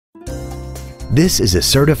This is a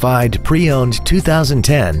certified pre-owned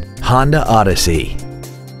 2010 Honda Odyssey.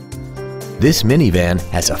 This minivan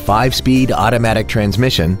has a 5-speed automatic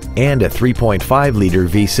transmission and a 3.5-liter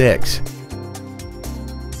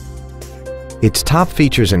V6. Its top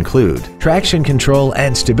features include traction control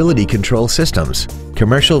and stability control systems,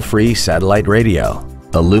 commercial-free satellite radio,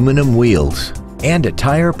 aluminum wheels, and a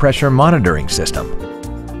tire pressure monitoring system.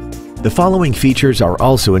 The following features are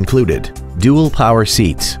also included: dual power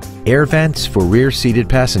seats, air vents for rear-seated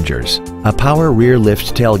passengers, a power rear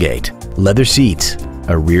lift tailgate, leather seats,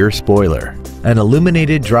 a rear spoiler, an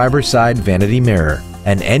illuminated driver's side vanity mirror,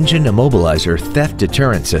 an engine immobilizer theft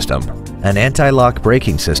deterrent system, an anti-lock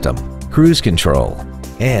braking system, cruise control,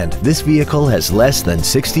 and this vehicle has less than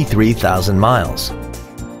 63,000 miles.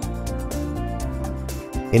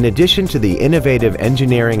 In addition to the innovative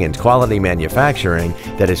engineering and quality manufacturing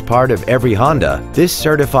that is part of every Honda, this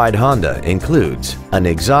certified Honda includes an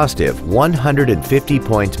exhaustive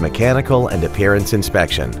 150-point mechanical and appearance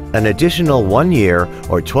inspection, an additional 1 year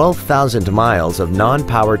or 12,000 miles of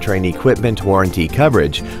non-powertrain equipment warranty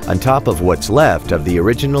coverage on top of what's left of the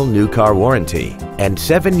original new car warranty, and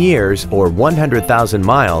 7 years or 100,000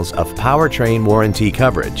 miles of powertrain warranty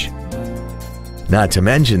coverage. Not to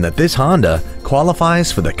mention that this Honda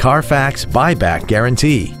qualifies for the Carfax buyback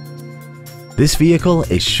guarantee. This vehicle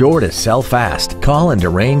is sure to sell fast. Call and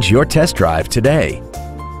arrange your test drive today.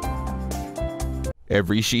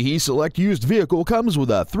 Every Sheehy Select used vehicle comes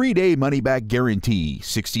with a 3-day money-back guarantee,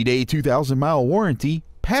 60-day 2,000-mile warranty,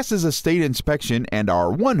 passes a state inspection and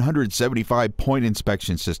our 175-point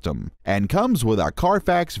inspection system, and comes with a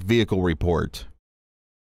Carfax vehicle report.